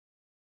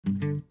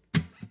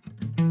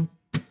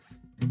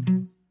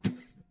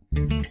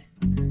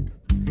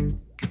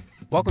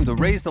Welcome to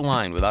Raise the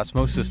Line with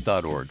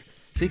Osmosis.org,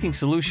 seeking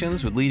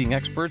solutions with leading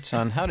experts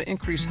on how to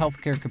increase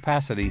healthcare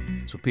capacity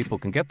so people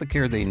can get the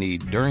care they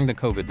need during the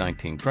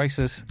COVID-19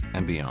 crisis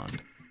and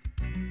beyond.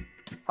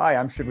 Hi,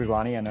 I'm Shiv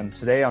Gaglani, and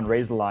today on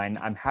Raise the Line,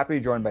 I'm happy to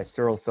be joined by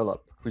Cyril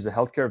Phillip, who's a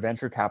healthcare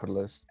venture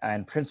capitalist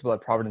and principal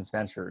at Providence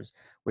Ventures,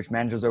 which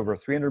manages over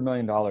 $300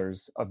 million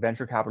of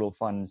venture capital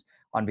funds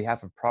on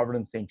behalf of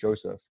Providence St.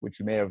 Joseph, which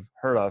you may have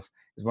heard of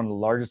is one of the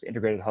largest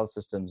integrated health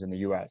systems in the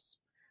US.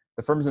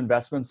 The firm's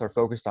investments are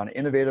focused on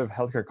innovative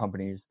healthcare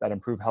companies that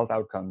improve health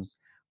outcomes,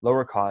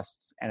 lower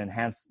costs, and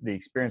enhance the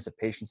experience of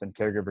patients and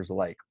caregivers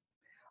alike.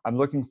 I'm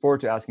looking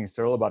forward to asking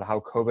Cyril about how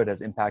COVID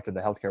has impacted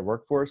the healthcare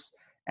workforce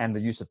and the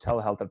use of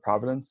telehealth at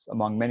Providence,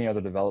 among many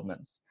other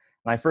developments.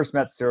 And I first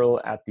met Cyril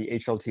at the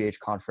HLTH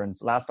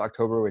conference last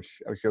October,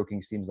 which I was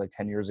joking seems like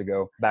 10 years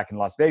ago, back in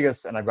Las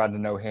Vegas, and I've gotten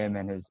to know him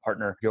and his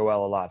partner,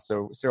 Joel, a lot.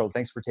 So Cyril,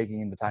 thanks for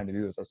taking the time to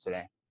be with us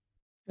today.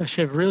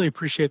 Shiv, really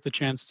appreciate the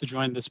chance to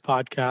join this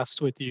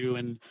podcast with you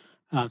and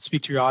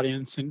speak to your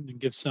audience and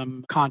give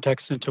some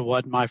context into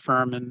what my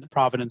firm and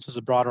Providence as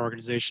a broader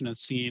organization has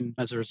seen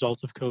as a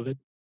result of COVID.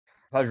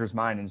 Pleasure is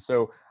mine. And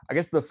so I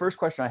guess the first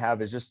question I have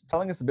is just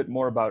telling us a bit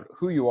more about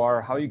who you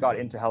are, how you got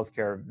into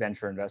healthcare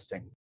venture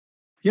investing.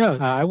 Yeah,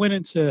 I went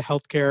into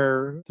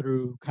healthcare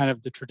through kind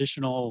of the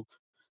traditional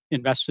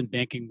investment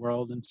banking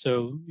world. And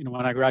so,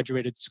 when I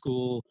graduated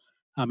school,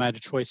 I had a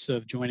choice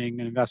of joining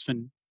an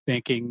investment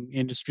banking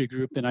industry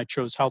group, and I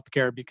chose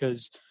healthcare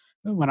because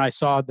when I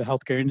saw the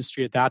healthcare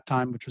industry at that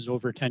time, which was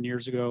over 10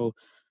 years ago,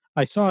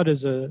 I saw it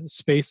as a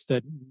space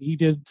that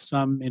needed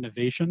some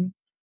innovation.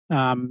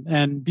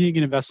 And being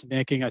in investment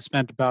banking, I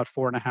spent about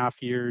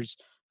 4.5 years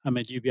at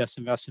UBS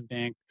Investment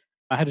Bank.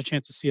 I had a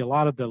chance to see a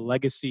lot of the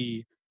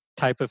legacy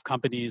type of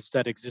companies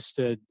that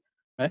existed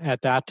at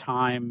that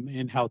time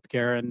in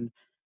healthcare. And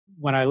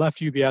when I left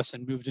UBS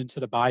and moved into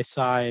the buy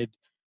side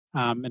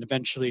and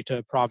eventually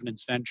to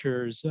Providence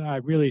Ventures, I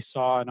really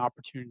saw an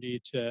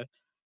opportunity to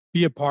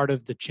be a part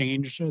of the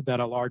change that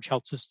a large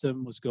health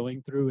system was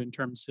going through in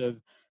terms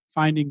of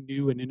finding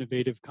new and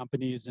innovative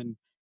companies and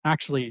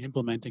actually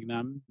implementing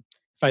them.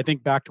 If I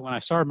think back to when I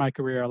started my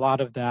career, a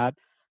lot of that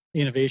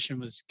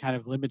innovation was kind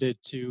of limited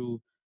to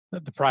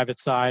the private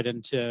side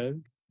and to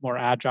more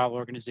agile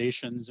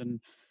organizations. And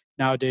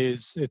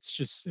nowadays,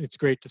 it's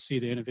great to see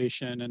the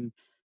innovation, and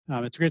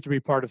it's great to be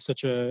part of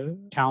such a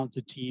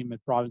talented team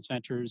at Providence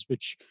Ventures,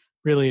 which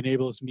really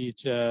enables me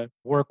to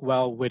work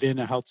well within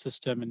a health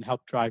system and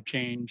help drive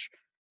change,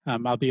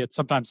 albeit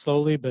sometimes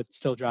slowly, but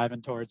still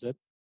driving towards it.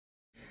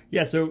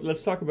 Yeah, so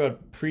let's talk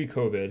about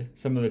pre-COVID,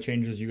 some of the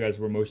changes you guys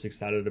were most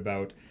excited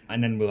about,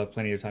 and then we'll have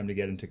plenty of time to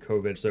get into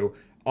COVID. So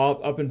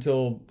up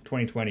until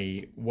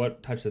 2020,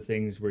 what types of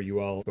things were you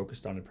all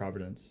focused on at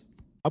Providence?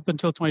 Up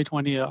until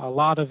 2020, a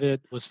lot of it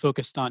was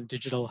focused on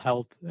digital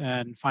health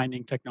and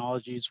finding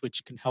technologies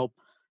which can help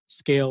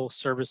scale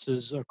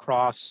services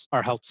across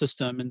our health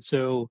system. And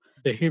so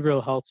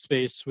behavioral health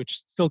space, which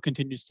still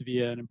continues to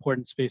be an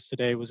important space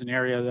today, was an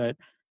area that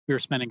we were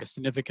spending a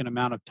significant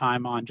amount of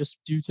time on just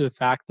due to the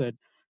fact that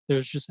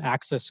there's just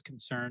access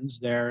concerns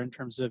there in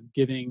terms of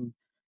giving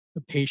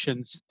the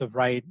patients the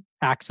right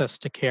access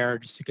to care,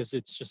 just because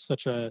it's just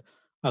such a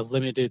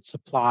limited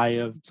supply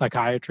of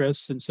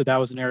psychiatrists. And so that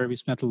was an area we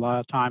spent a lot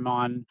of time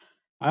on.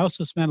 I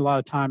also spent a lot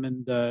of time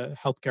in the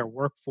healthcare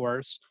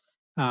workforce.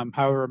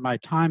 However, my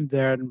time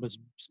there was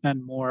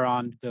spent more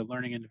on the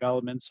learning and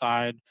development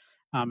side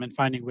and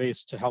finding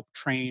ways to help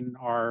train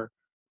our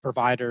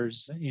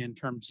providers in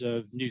terms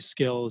of new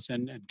skills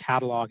and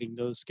cataloging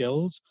those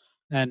skills.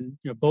 And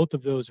both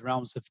of those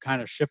realms have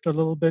kind of shifted a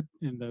little bit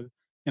in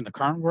the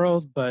current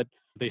world, but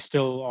they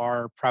still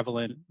are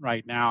prevalent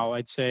right now.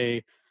 I'd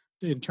say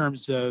in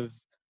terms of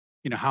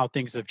how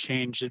things have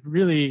changed, it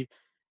really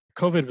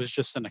COVID was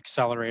just an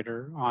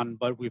accelerator on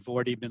what we've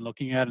already been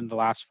looking at in the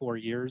last 4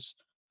 years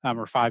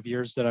or 5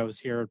 years that I was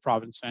here at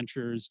Providence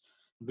Ventures.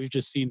 We've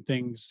just seen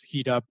things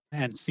heat up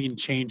and seen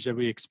change that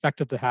we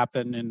expected to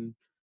happen in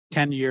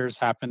 10 years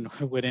happen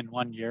within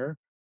 1 year.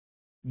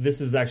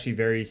 This is actually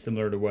very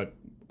similar to what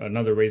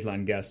another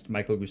Raiseline guest,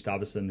 Michael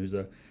Gustavsson,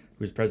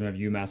 who's president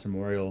of UMass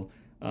Memorial,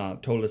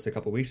 told us a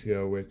couple of weeks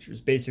ago, which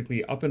was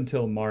basically up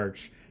until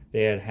March,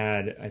 they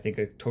had, I think,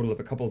 a total of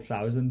a couple of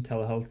thousand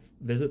telehealth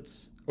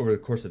visits over the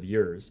course of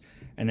years.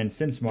 And then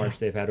since March,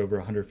 they've had over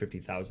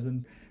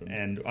 150,000.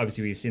 And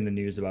obviously, we've seen the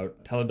news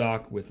about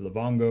Teladoc with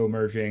Livongo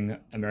merging,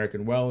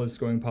 American Well is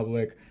going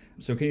public.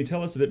 So can you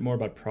tell us a bit more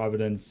about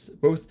Providence,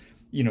 both,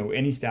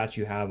 any stats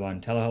you have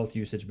on telehealth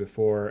usage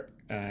before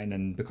and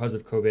then because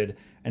of COVID,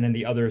 and then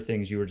the other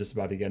things you were just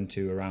about to get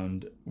into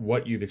around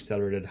what you've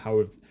accelerated,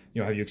 how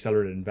have you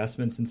accelerated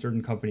investments in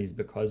certain companies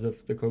because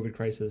of the COVID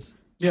crisis?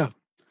 Yeah.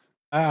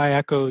 I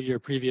echo your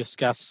previous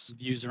guests'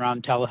 views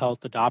around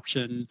telehealth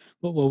adoption.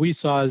 What we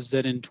saw is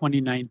that in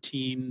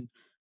 2019,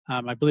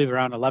 I believe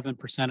around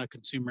 11% of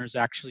consumers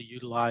actually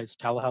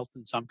utilized telehealth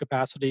in some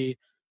capacity.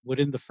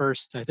 Within the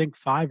first, I think,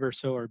 5 or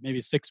so, or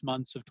maybe 6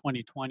 months of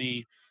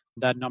 2020,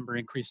 that number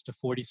increased to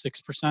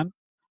 46%.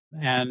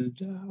 And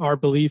our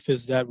belief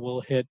is that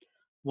we'll hit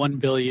 1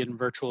 billion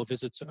virtual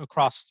visits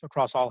across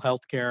all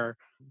healthcare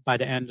by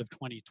the end of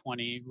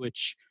 2020,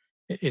 which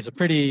is a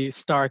pretty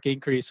stark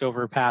increase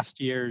over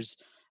past years.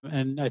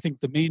 And I think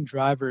the main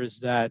driver is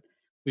that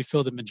we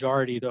feel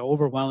the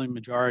overwhelming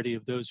majority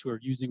of those who are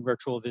using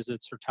virtual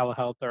visits or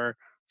telehealth are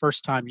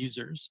first time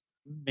users,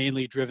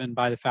 mainly driven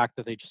by the fact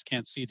that they just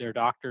can't see their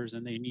doctors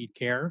and they need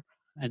care.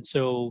 And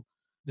so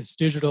this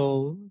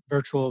digital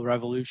virtual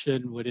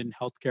revolution within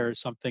healthcare is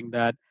something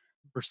that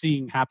we're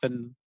seeing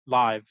happen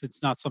live.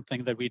 It's not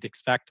something that we'd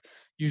expect.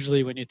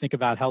 Usually when you think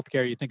about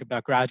healthcare, you think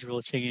about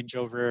gradual change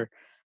over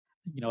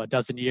a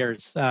dozen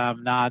years,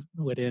 not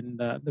within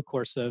the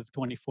course of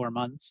 24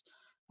 months.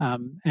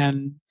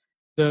 And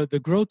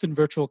the growth in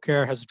virtual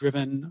care has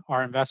driven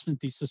our investment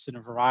thesis in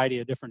a variety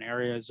of different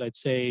areas. I'd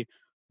say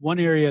one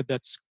area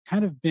that's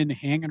kind of been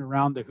hanging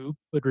around the hoop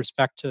with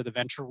respect to the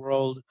venture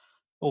world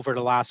over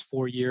the last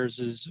 4 years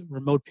is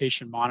remote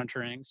patient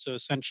monitoring. So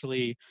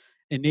essentially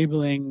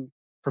enabling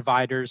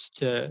providers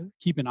to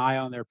keep an eye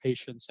on their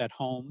patients at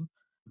home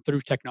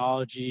through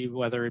technology,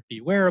 whether it be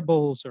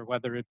wearables or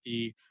whether it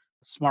be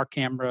smart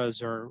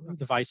cameras or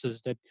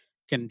devices that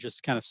can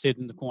just kind of sit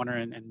in the corner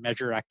and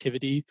measure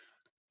activity.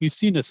 We've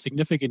seen a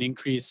significant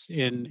increase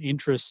in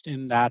interest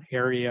in that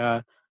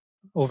area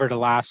over the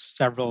last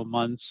several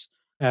months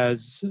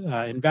as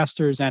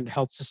investors and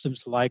health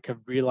systems alike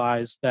have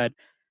realized that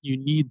you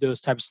need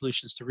those type of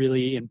solutions to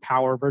really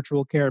empower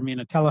virtual care. I mean,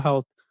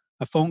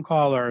 a phone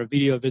call or a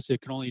video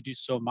visit can only do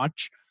so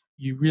much.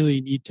 You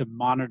really need to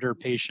monitor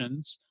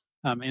patients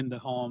in the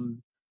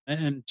home.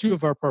 And two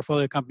of our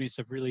portfolio companies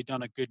have really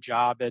done a good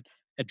job at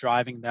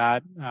driving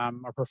that.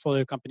 Our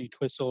portfolio company,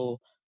 Twistle,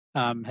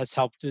 has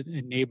helped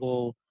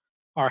enable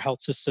our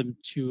health system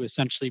to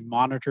essentially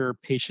monitor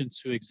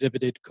patients who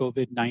exhibited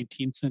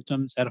COVID-19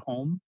 symptoms at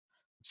home.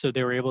 So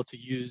they were able to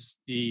use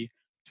the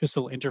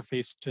Twistle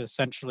interface to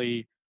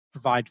essentially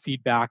provide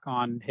feedback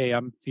on, hey,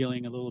 I'm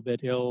feeling a little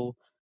bit ill.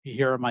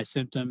 Here are my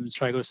symptoms.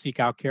 Should I go seek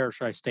out care or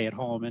should I stay at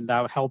home? And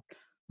that would help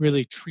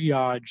really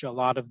triage a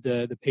lot of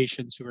the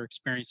patients who were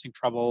experiencing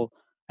trouble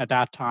at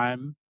that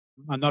time.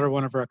 Another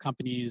one of our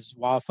companies,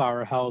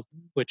 Wildflower Health,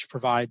 which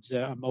provides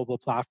a mobile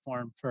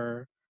platform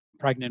for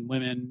pregnant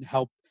women,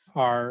 help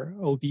our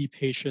OB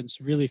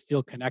patients really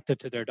feel connected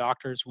to their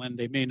doctors when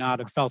they may not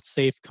have felt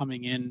safe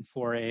coming in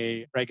for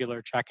a regular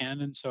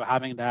check-in. And so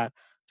having that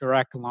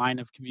direct line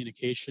of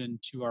communication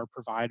to our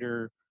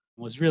provider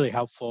was really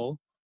helpful.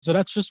 So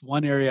that's just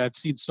one area. I've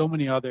seen so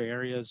many other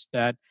areas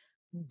that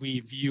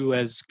we view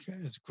as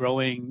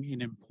growing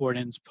in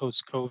importance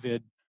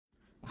post-COVID.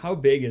 How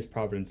big is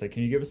Providence? Like,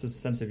 can you give us a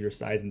sense of your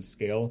size and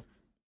scale?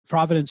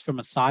 Providence, from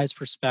a size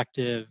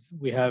perspective,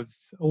 we have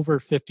over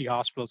 50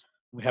 hospitals.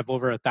 We have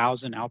over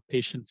 1,000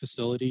 outpatient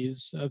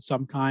facilities of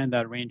some kind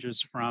that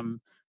ranges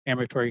from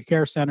ambulatory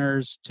care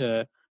centers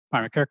to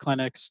primary care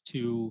clinics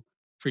to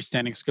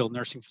freestanding skilled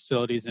nursing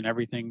facilities and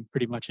everything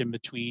pretty much in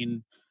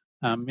between.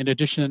 In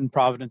addition,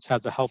 Providence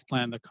has a health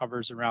plan that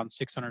covers around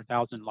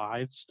 600,000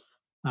 lives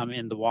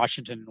in the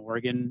Washington and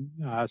Oregon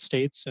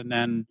states. And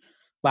then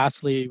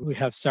lastly, we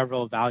have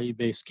several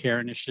value-based care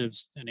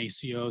initiatives and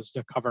ACOs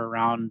that cover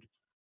around,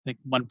 I think,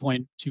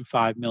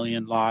 1.25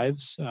 million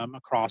lives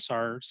across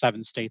our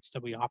 7 states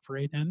that we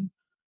operate in.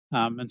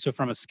 And so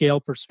from a scale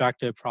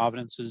perspective,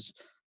 Providence is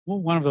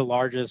one of the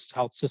largest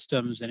health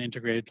systems and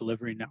integrated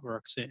delivery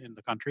networks in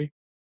the country.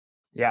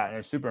 Yeah, and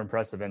it's super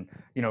impressive. And,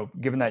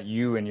 given that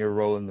you and your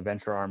role in the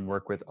venture arm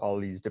work with all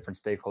these different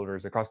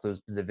stakeholders across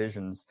those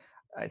divisions,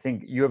 I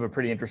think you have a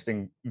pretty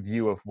interesting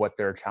view of what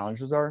their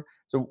challenges are.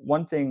 So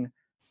one thing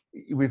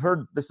we've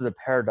heard, this is a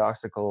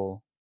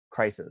paradoxical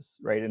crisis,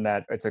 right? In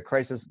that it's a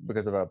crisis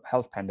because of a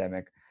health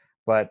pandemic,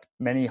 but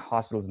many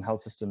hospitals and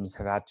health systems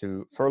have had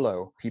to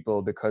furlough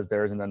people because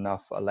there isn't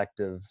enough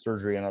elective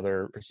surgery and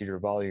other procedure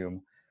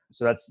volume.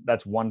 So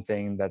that's one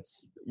thing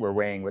that's we're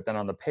weighing. But then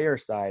on the payer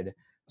side,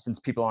 since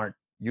people aren't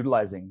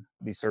utilizing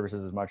these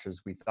services as much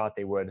as we thought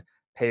they would,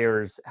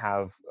 payers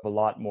have a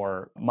lot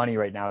more money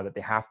right now that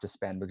they have to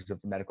spend because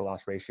of the medical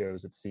loss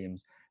ratios, it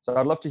seems. So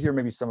I'd love to hear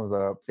maybe some of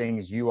the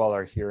things you all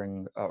are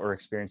hearing or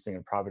experiencing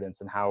in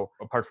Providence and how,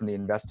 apart from the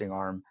investing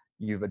arm,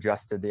 you've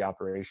adjusted the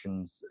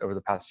operations over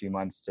the past few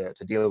months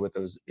to deal with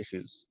those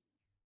issues.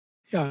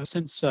 Yeah,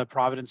 since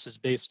Providence is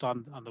based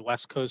on the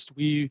West Coast,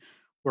 we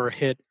were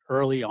hit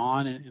early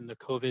on in the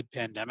COVID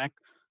pandemic.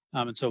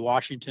 And so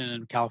Washington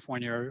and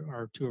California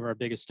are two of our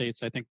biggest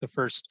states. I think the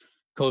first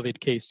COVID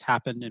case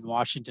happened in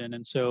Washington.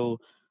 And so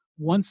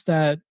once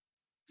that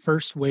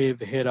first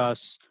wave hit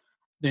us,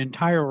 the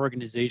entire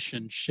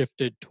organization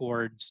shifted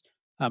towards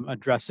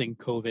addressing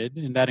COVID.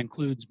 And that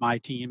includes my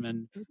team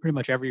and pretty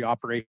much every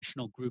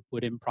operational group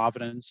within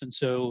Providence. And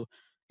so,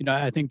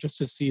 I think just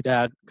to see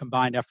that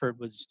combined effort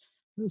was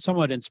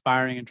somewhat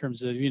inspiring in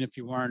terms of, even if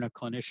you weren't a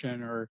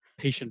clinician or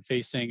patient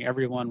facing,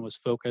 everyone was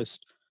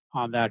focused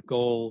on that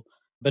goal.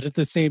 But at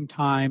the same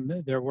time,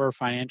 there were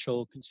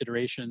financial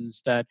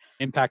considerations that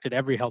impacted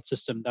every health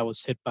system that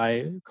was hit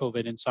by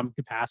COVID in some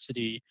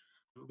capacity.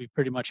 We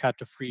pretty much had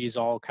to freeze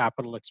all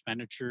capital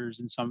expenditures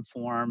in some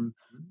form.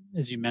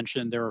 As you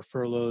mentioned, there were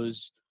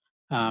furloughs,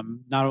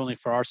 not only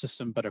for our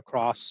system, but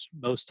across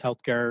most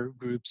healthcare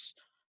groups.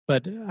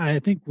 But I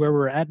think where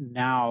we're at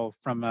now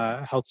from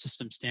a health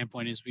system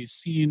standpoint is we've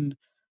seen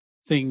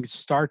things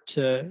start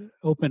to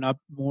open up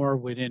more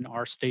within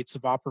our states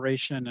of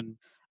operation, and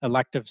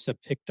electives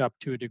have picked up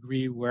to a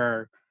degree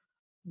where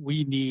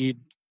we need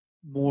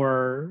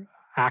more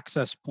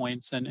access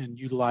points and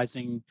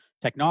utilizing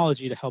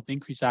technology to help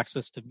increase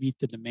access to meet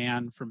the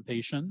demand from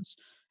patients.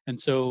 And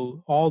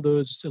so all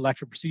those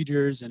elective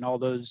procedures and all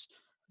those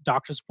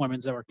doctor's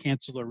appointments that were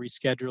canceled or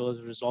rescheduled as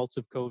a result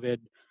of COVID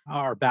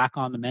are back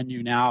on the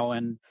menu now.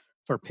 And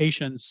for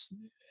patients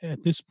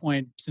at this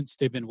point, since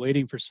they've been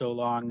waiting for so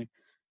long,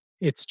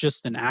 it's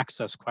just an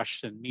access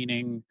question,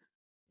 meaning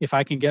if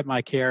I can get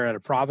my care at a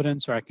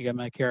Providence or I can get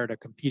my care at a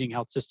competing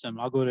health system,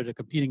 I'll go to the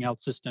competing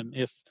health system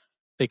if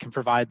they can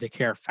provide the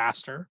care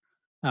faster.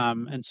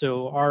 And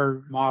so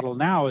our model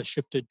now is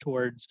shifted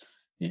towards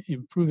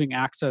improving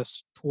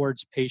access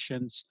towards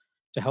patients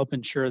to help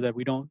ensure that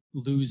we don't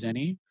lose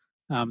any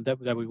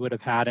that we would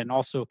have had, and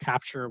also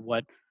capture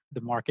what the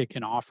market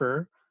can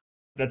offer.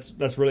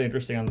 That's really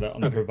interesting on the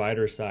Okay.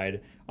 provider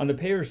side. On the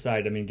payer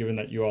side, I mean, given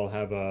that you all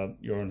have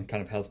your own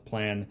kind of health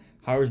plan,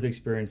 how has the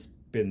experience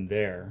been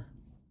there?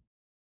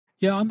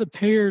 Yeah, on the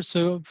payers,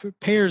 so for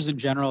payers in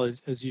general,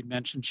 as you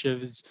mentioned,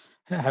 Shiv,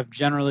 have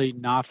generally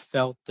not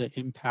felt the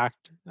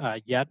impact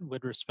yet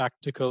with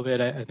respect to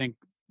COVID. I think,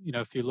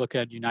 if you look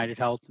at United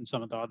Health and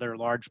some of the other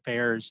large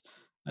payers,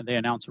 they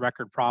announce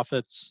record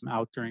profits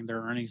out during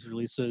their earnings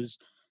releases.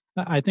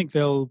 I think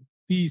there'll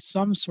be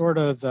some sort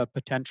of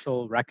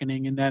potential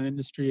reckoning in that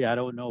industry. I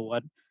don't know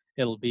what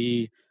it'll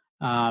be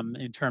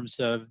in terms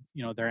of,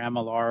 their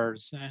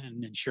MLRs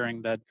and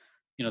ensuring that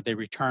they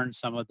return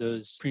some of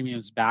those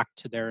premiums back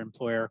to their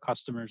employer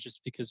customers,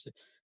 just because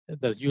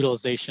the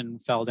utilization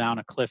fell down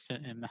a cliff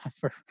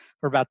for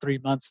about 3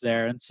 months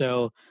there. And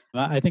so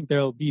I think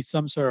there will be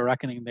some sort of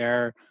reckoning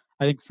there.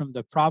 I think from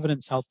the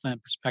Providence Health Plan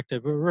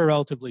perspective, we're a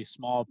relatively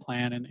small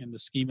plan in the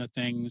scheme of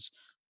things.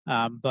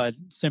 But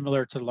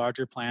similar to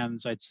larger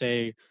plans, I'd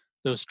say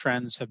those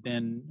trends have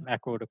been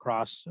echoed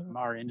across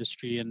our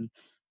industry. And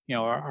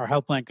our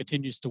health plan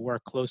continues to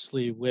work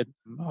closely with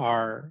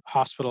our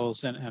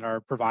hospitals and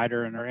our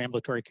provider and our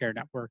ambulatory care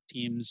network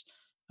teams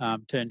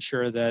to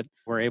ensure that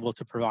we're able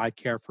to provide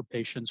care for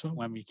patients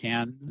when we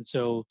can. And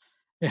so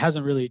it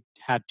hasn't really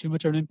had too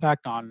much of an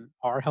impact on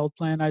our health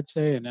plan, I'd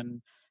say.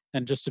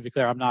 And just to be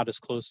clear, I'm not as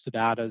close to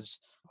that as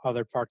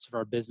other parts of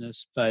our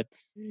business, but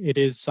it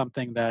is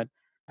something that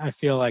I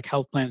feel like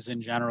health plans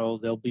in general,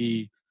 there'll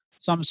be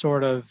some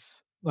sort of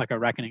like a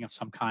reckoning of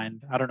some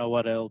kind. I don't know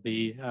what it'll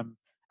be.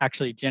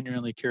 Actually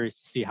genuinely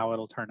curious to see how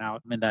it'll turn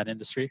out in that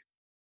industry.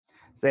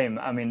 Same.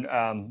 I mean,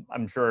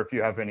 I'm sure if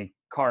you have any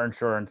car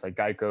insurance like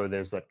Geico,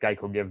 there's that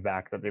Geico Give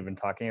Back that they've been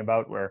talking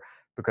about, where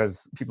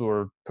because people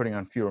were putting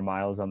on fewer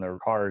miles on their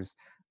cars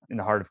in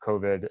the heart of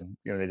COVID, and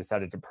they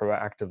decided to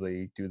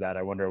proactively do that.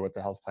 I wonder what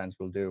the health plans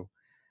will do.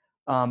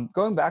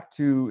 Going back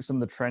to some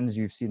of the trends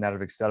you've seen that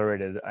have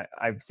accelerated,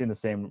 I've seen the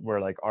same where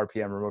like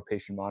RPM, remote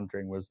patient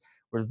monitoring, was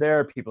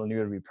there. People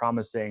knew it would be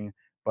promising,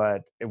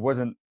 but it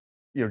wasn't.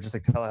 Just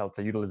like telehealth,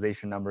 the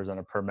utilization numbers on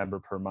a per member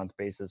per month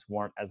basis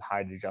weren't as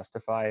high to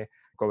justify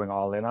going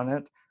all in on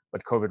it.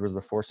 But COVID was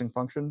the forcing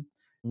function.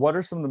 What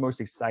are some of the most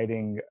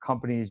exciting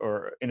companies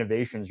or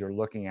innovations you're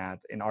looking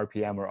at in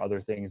RPM or other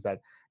things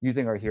that you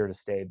think are here to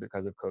stay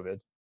because of COVID?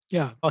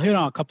 Yeah, I'll hit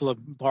on a couple of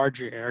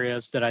larger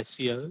areas that I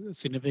see a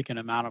significant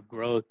amount of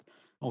growth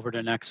over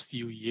the next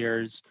few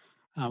years.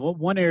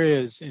 One area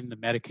is in the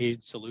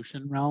Medicaid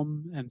solution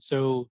realm. And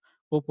so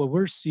what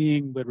we're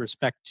seeing with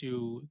respect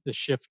to the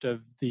shift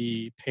of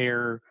the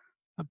payer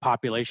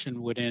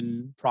population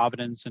within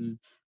Providence, and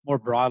more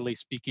broadly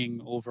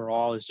speaking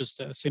overall, is just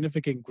a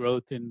significant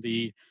growth in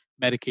the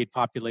Medicaid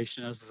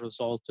population as a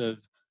result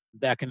of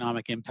the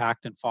economic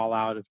impact and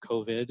fallout of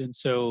COVID. And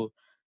so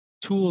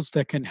tools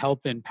that can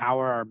help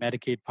empower our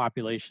Medicaid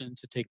population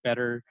to take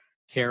better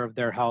care of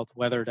their health,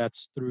 whether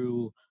that's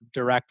through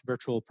direct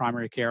virtual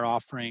primary care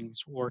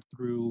offerings or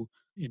through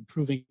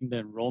improving the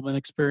enrollment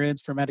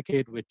experience for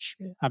Medicaid, which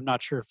I'm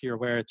not sure if you're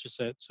aware, it's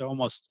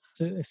almost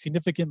a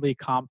significantly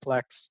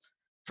complex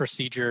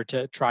procedure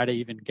to try to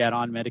even get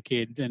on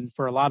Medicaid. And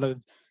for a lot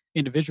of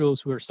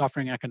individuals who are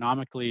suffering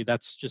economically,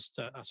 that's just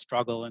a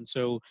struggle. And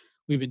so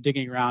we've been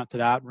digging around to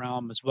that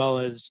realm, as well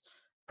as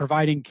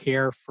providing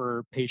care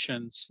for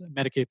patients,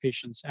 Medicaid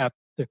patients, at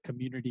the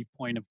community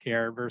point of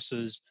care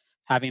versus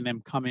having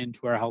them come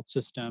into our health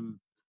system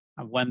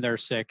when they're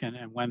sick and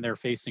when they're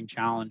facing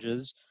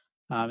challenges.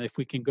 If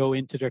we can go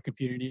into their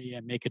community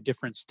and make a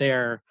difference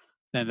there,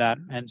 then that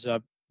ends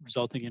up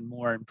resulting in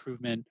more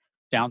improvement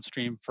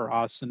downstream for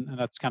us. And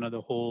that's kind of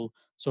the whole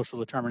social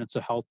determinants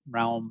of health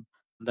realm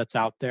that's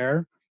out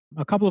there.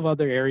 A couple of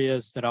other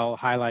areas that I'll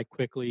highlight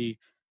quickly: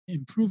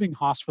 improving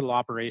hospital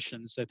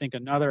operations. I think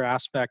another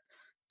aspect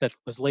that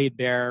was laid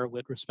bare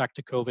with respect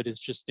to COVID is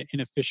just the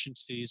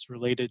inefficiencies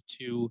related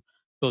to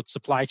both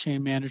supply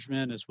chain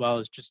management as well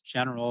as just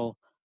general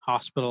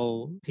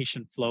hospital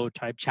patient flow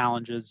type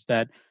challenges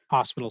that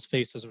hospitals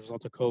face as a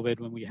result of COVID,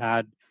 when we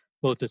had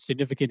both a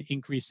significant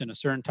increase in a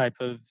certain type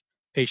of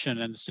patient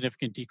and a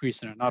significant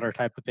decrease in another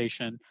type of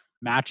patient.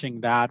 Matching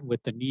that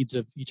with the needs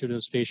of each of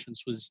those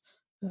patients was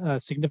a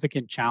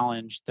significant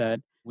challenge that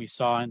we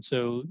saw. And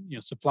so,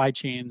 supply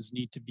chains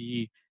need to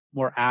be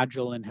more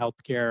agile in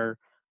healthcare,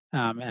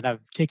 and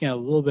have taken a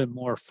little bit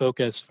more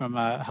focus from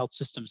a health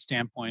system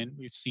standpoint,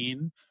 we've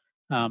seen.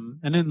 And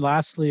then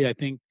lastly, I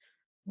think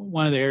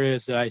one of the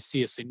areas that I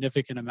see a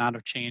significant amount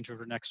of change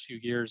over the next few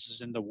years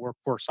is in the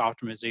workforce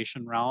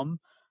optimization realm.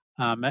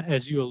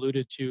 As you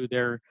alluded to,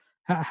 there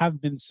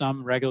have been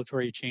some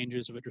regulatory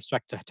changes with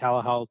respect to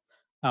telehealth.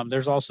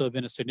 There's also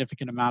been a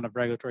significant amount of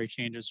regulatory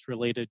changes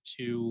related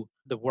to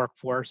the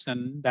workforce,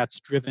 and that's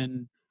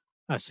driven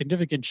a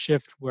significant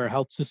shift where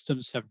health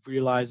systems have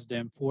realized the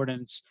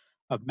importance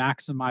of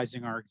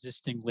maximizing our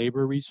existing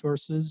labor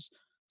resources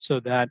so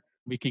that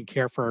we can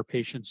care for our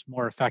patients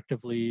more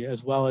effectively,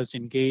 as well as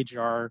engage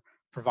our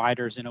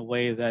providers in a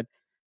way that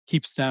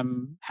keeps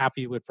them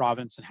happy with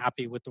Providence and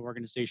happy with the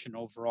organization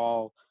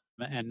overall,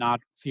 and not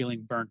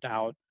feeling burnt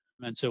out.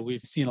 And so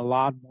we've seen a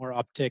lot more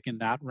uptick in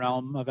that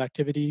realm of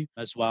activity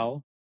as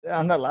well.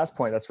 On that last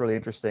point, that's really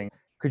interesting.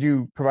 Could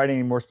you provide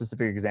any more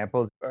specific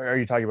examples? Are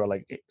you talking about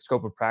like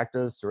scope of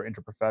practice or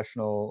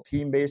interprofessional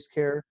team-based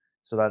care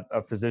so that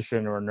a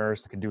physician or a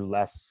nurse can do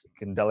less,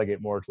 can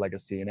delegate more to like a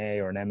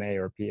CNA or an MA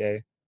or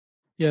PA?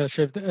 Yeah,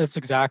 Shiv, that's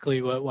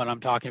exactly what I'm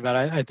talking about.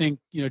 I think,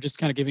 just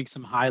kind of giving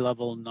some high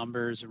level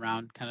numbers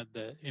around kind of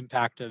the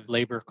impact of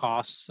labor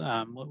costs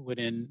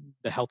within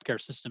the healthcare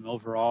system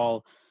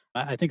overall.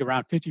 I think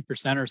around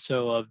 50% or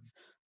so of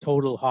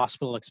total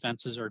hospital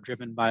expenses are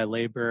driven by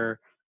labor.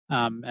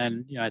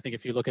 And, I think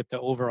if you look at the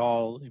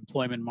overall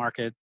employment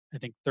market, I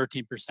think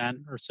 13%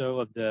 or so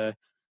of the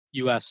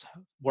US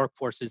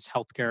workforce is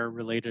healthcare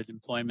related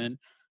employment.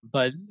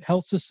 But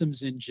health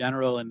systems in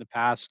general in the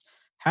past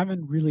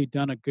haven't really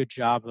done a good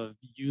job of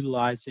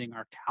utilizing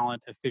our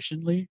talent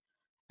efficiently.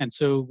 And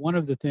so, one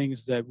of the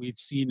things that we've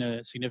seen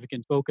a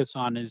significant focus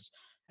on is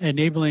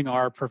enabling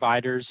our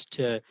providers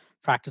to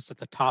practice at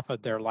the top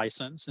of their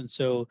license. And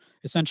so,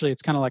 essentially,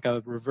 it's kind of like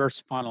a reverse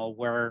funnel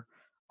where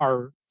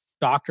our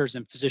doctors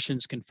and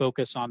physicians can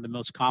focus on the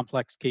most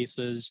complex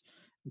cases,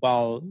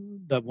 while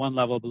the one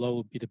level below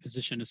would be the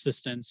physician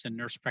assistants and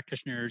nurse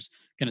practitioners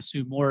can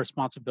assume more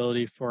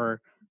responsibility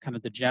for kind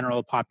of the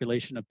general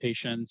population of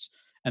patients.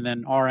 And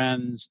then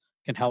RNs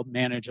can help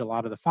manage a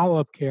lot of the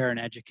follow-up care and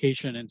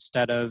education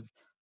instead of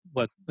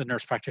what the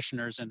nurse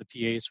practitioners and the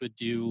PAs would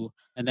do.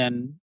 And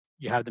then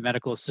you have the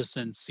medical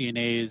assistants,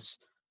 CNAs,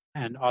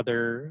 and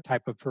other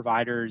type of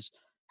providers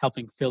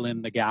helping fill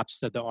in the gaps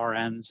that the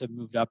RNs have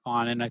moved up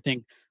on. And I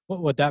think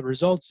what that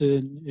results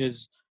in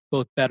is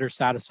both better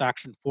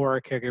satisfaction for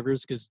our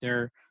caregivers because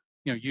they're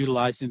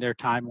utilizing their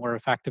time more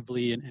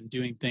effectively and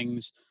doing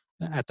things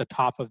at the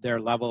top of their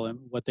level and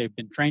what they've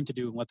been trained to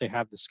do and what they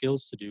have the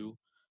skills to do,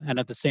 and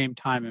at the same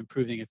time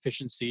improving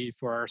efficiency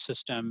for our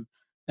system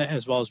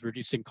as well as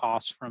reducing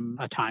costs from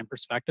a time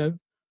perspective.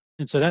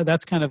 And so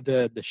that's kind of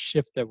the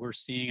shift that we're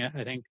seeing.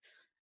 I think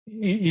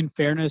in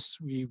fairness,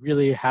 we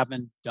really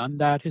haven't done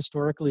that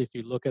historically. If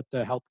you look at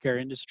the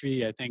healthcare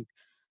industry, I think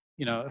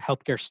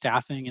healthcare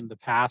staffing in the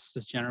past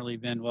has generally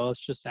been, well,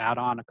 let's just add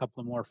on a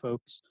couple of more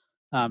folks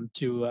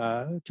to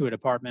a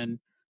department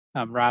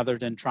rather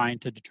than trying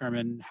to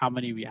determine how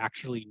many we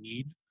actually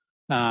need,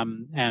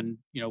 and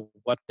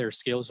what their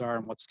skills are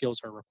and what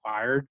skills are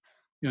required.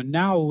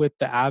 Now with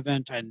the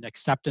advent and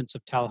acceptance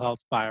of telehealth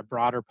by a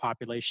broader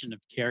population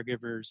of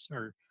caregivers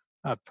or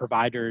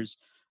providers,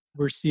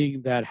 we're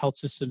seeing that health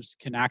systems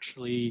can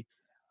actually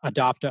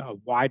adopt a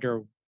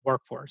wider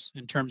workforce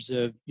in terms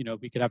of,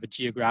 we could have a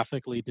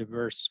geographically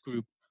diverse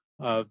group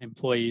of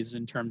employees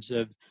in terms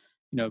of,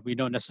 we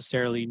don't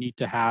necessarily need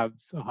to have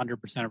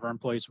 100% of our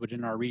employees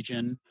within our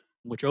region,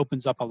 which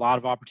opens up a lot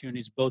of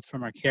opportunities both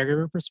from our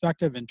caregiver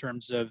perspective in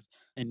terms of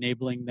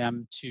enabling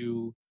them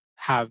to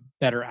have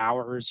better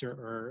hours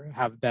or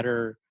have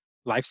better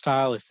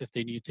lifestyle. If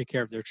they need to take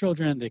care of their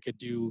children, they could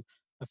do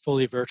a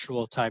fully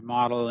virtual type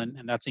model, and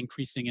that's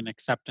increasing in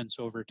acceptance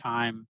over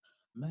time.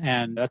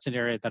 And that's an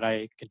area that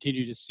I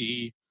continue to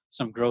see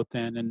some growth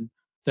in, and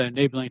the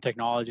enabling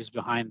technologies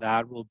behind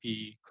that will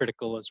be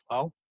critical as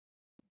well.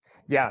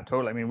 Yeah,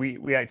 totally. I mean,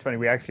 it's funny.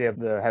 We actually have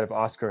the head of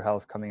Oscar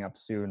Health coming up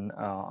soon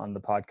on the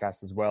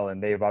podcast as well,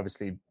 and they've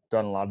obviously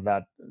done a lot of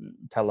that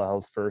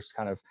telehealth first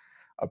kind of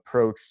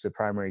approach to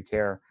primary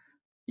care.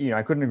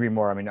 I couldn't agree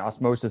more. I mean,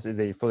 Osmosis is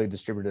a fully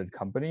distributed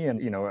company, and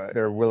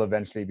there will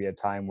eventually be a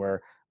time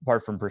where,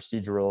 apart from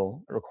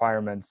procedural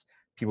requirements,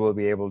 people will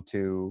be able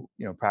to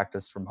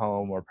practice from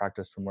home or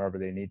practice from wherever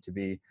they need to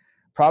be.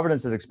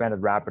 Providence has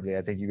expanded rapidly.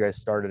 I think you guys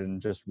started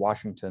in just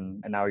Washington,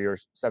 and now you're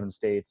 7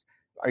 states.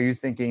 Are you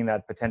thinking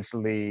that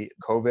potentially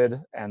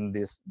COVID and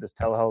this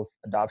telehealth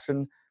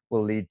adoption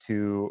will lead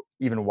to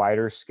even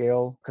wider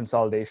scale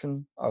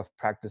consolidation of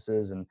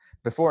practices? And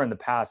before, in the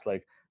past,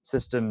 like,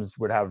 systems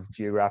would have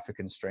geographic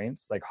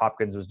constraints. Like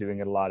Hopkins was doing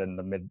it a lot in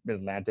the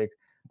mid-Atlantic.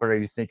 But are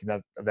you thinking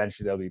that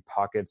eventually there'll be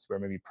pockets where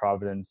maybe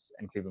Providence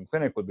and Cleveland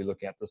Clinic would be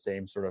looking at the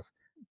same sort of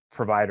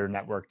provider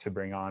network to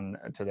bring on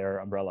to their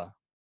umbrella?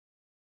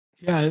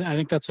 Yeah, I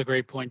think that's a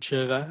great point,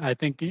 Shiv. I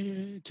think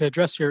to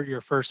address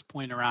your first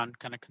point around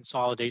kind of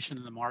consolidation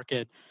in the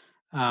market,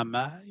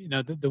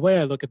 the way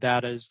I look at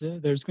that is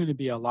there's going to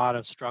be a lot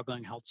of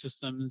struggling health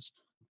systems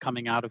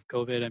coming out of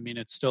COVID. I mean,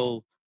 it's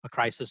still a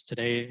crisis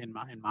today in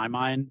my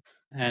mind,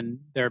 and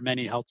there are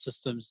many health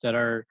systems that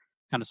are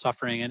kind of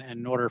suffering. And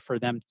in order for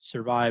them to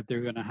survive,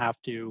 they're going to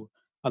have to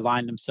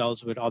align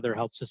themselves with other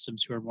health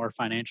systems who are more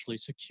financially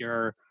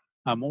secure,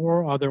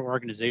 or other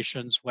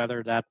organizations,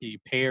 whether that be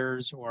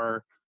payers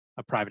or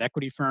private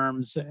equity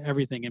firms,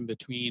 everything in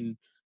between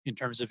in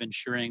terms of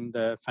ensuring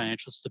the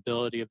financial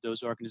stability of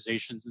those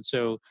organizations. And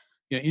so,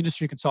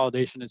 industry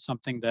consolidation is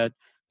something that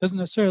doesn't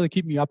necessarily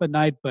keep me up at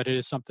night, but it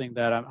is something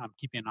that I'm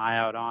keeping an eye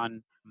out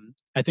on.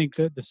 I think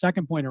that the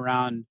second point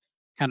around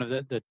kind of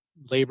the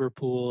labor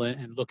pool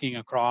and looking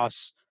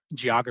across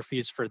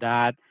geographies for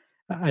that,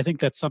 I think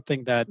that's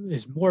something that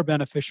is more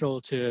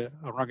beneficial to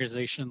an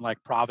organization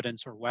like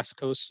Providence or West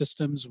Coast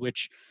systems,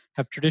 which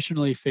have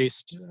traditionally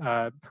faced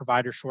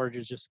provider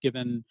shortages just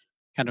given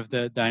kind of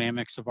the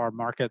dynamics of our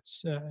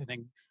markets. I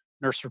think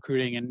nurse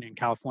recruiting in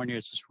California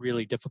is just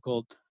really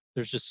difficult.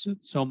 There's just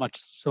so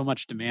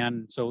much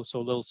demand, so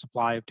little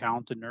supply of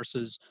talented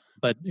nurses.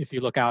 But if you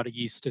look out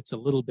east, it's a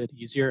little bit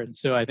easier. And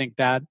so I think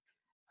that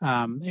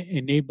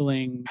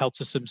enabling health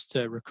systems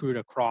to recruit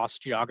across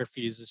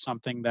geographies is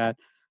something that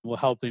will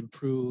help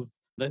improve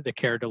the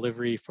care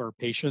delivery for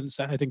patients.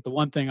 I think the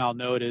one thing I'll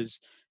note is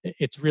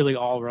it's really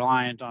all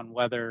reliant on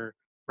whether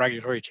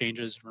regulatory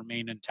changes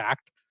remain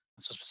intact,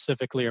 so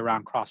specifically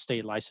around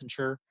cross-state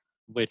licensure,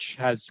 which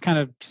has kind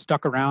of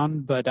stuck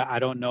around, but I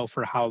don't know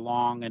for how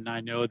long. And I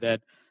know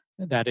that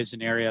that is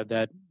an area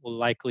that will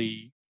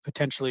likely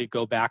potentially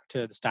go back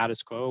to the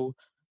status quo.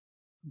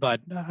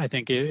 But I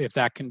think if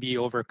that can be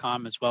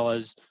overcome, as well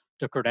as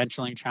the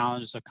credentialing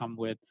challenges that come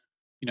with,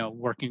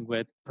 working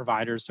with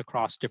providers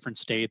across different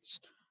states,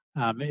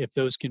 if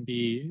those can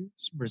be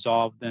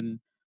resolved, then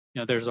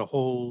there's a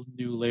whole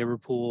new labor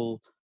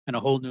pool and a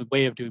whole new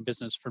way of doing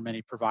business for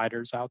many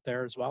providers out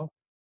there as well.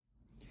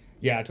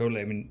 Yeah, totally.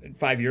 I mean,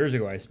 5 years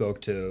ago, I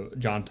spoke to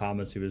John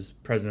Thomas, who was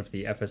president of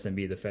the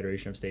FSMB, the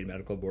Federation of State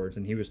Medical Boards,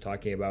 and he was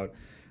talking about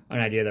an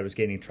idea that was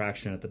gaining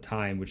traction at the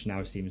time, which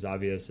now seems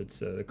obvious. It's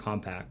the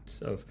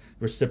compact of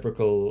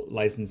reciprocal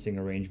licensing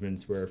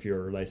arrangements, where if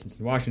you're licensed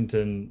in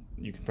Washington,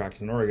 you can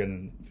practice in Oregon,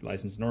 and if you're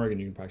licensed in Oregon,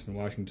 you can practice in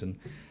Washington.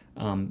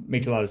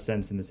 Makes a lot of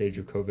sense in this age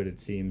of COVID, it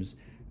seems.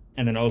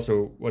 And then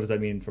also, what does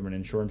that mean from an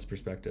insurance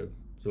perspective?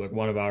 So like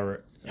one of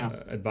our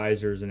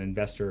advisors and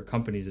investor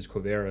companies is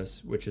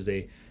Coveris, which is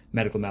a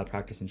medical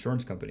malpractice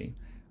insurance company.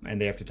 And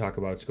they have to talk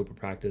about scope of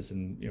practice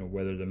and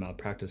whether the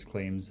malpractice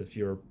claims, if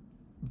you're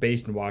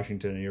based in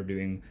Washington and you're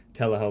doing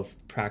telehealth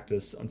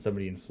practice on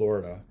somebody in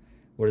Florida,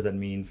 what does that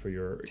mean for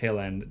your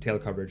tail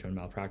coverage on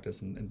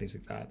malpractice and things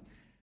like that?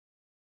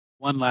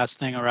 One last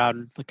thing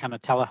around the kind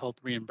of telehealth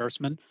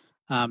reimbursement,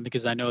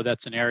 because I know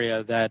that's an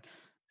area that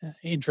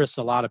interests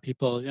a lot of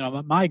people.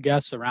 My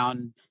guess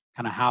around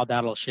kind of how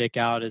that'll shake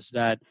out is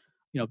that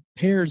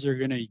payers are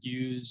going to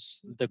use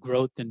the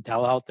growth in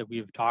telehealth that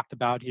we've talked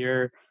about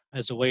here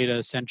as a way to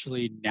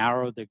essentially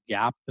narrow the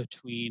gap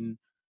between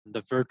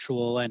the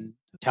virtual and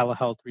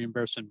telehealth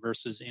reimbursement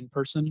versus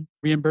in-person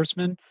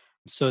reimbursement,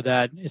 so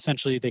that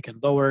essentially they can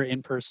lower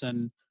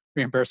in-person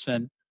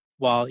reimbursement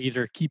while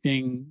either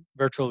keeping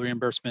virtual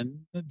reimbursement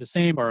the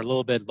same or a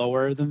little bit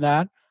lower than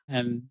that.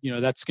 And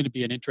that's going to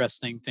be an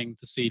interesting thing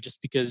to see, just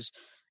because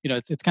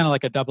it's kind of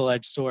like a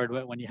double-edged sword.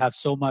 When you have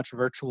so much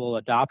virtual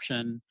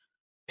adoption,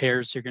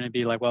 payers are going to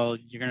be like, well,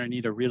 you're going to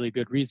need a really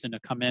good reason to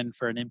come in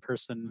for an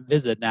in-person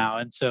visit now.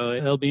 And so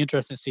it'll be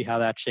interesting to see how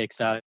that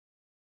shakes out.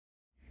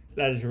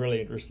 That is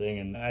really interesting,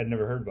 and I'd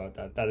never heard about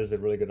that. That is a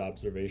really good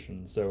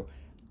observation. So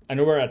I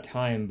know we're at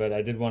time, but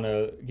I did want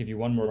to give you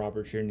one more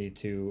opportunity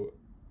to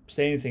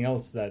say anything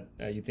else that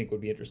you think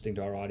would be interesting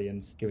to our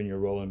audience, given your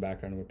role and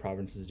background and what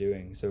Providence is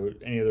doing. So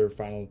any other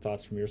final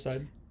thoughts from your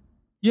side?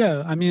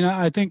 Yeah, I mean,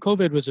 I think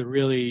COVID was a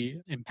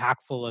really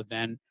impactful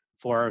event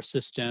for our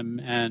system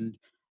and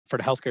for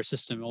the healthcare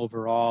system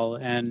overall.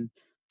 And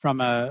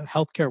from a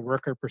healthcare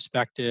worker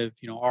perspective,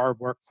 our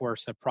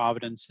workforce at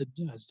Providence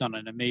has done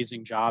an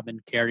amazing job in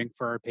caring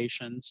for our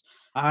patients.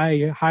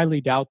 I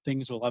highly doubt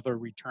things will ever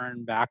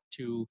return back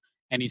to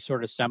any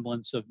sort of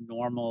semblance of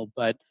normal.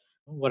 But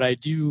what I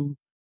do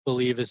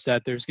believe is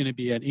that there's going to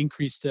be an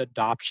increased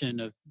adoption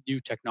of new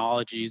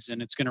technologies,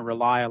 and it's going to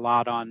rely a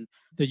lot on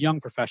the young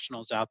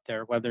professionals out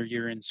there, whether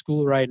you're in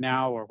school right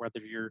now or whether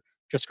you're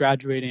just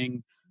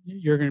graduating.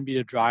 You're going to be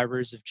the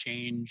drivers of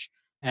change,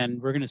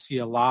 and we're going to see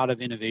a lot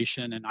of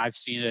innovation. And I've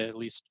seen it at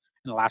least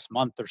in the last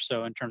month or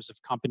so in terms of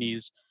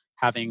companies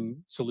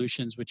having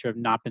solutions which have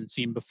not been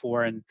seen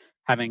before and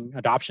having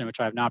adoption which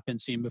have not been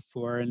seen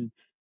before. And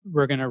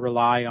we're going to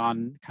rely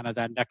on kind of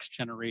that next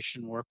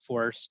generation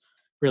workforce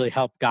really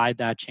help guide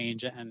that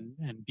change and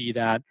be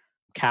that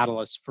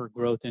catalyst for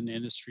growth in the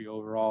industry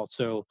overall.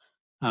 So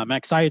I'm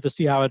excited to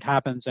see how it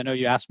happens. I know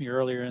you asked me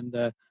earlier in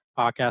the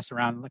podcast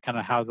around kind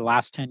of how the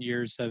last 10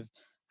 years have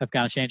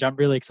kind of changed. I'm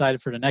really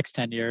excited for the next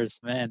 10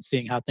 years and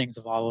seeing how things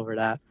evolve over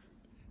that.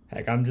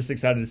 Heck, I'm just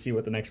excited to see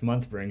what the next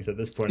month brings at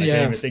this point. I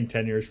can't even think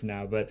 10 years from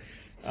now. But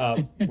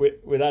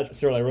with that,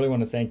 Cyril, I really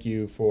want to thank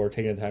you for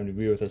taking the time to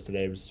be with us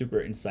today. It was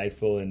super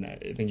insightful, and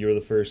I think you're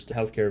the first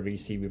healthcare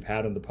VC we've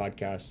had on the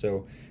podcast.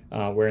 So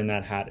wearing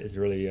that hat is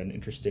really an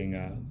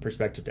interesting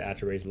perspective to add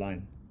to Raise the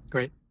Line.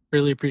 Great.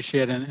 Really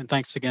appreciate it. And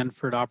thanks again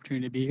for the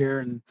opportunity to be here,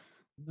 and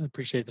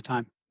appreciate the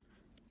time.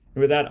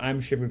 And with that,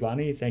 I'm Shiv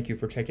Ruglani. Thank you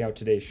for checking out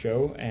today's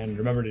show. And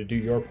remember to do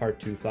your part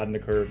to flatten the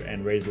curve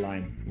and raise the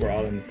line. We're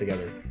all in this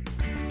together.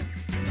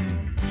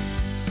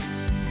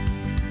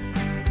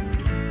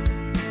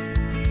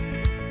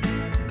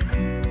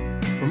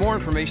 For more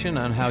information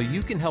on how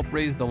you can help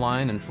raise the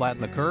line and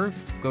flatten the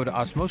curve, go to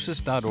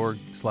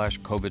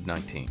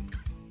osmosis.org/COVID-19.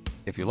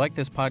 If you like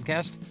this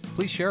podcast,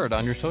 please share it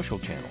on your social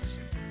channels.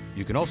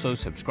 You can also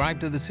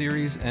subscribe to the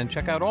series and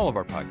check out all of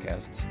our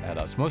podcasts at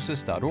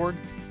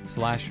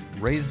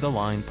osmosis.org/Raise the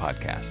Line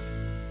podcast.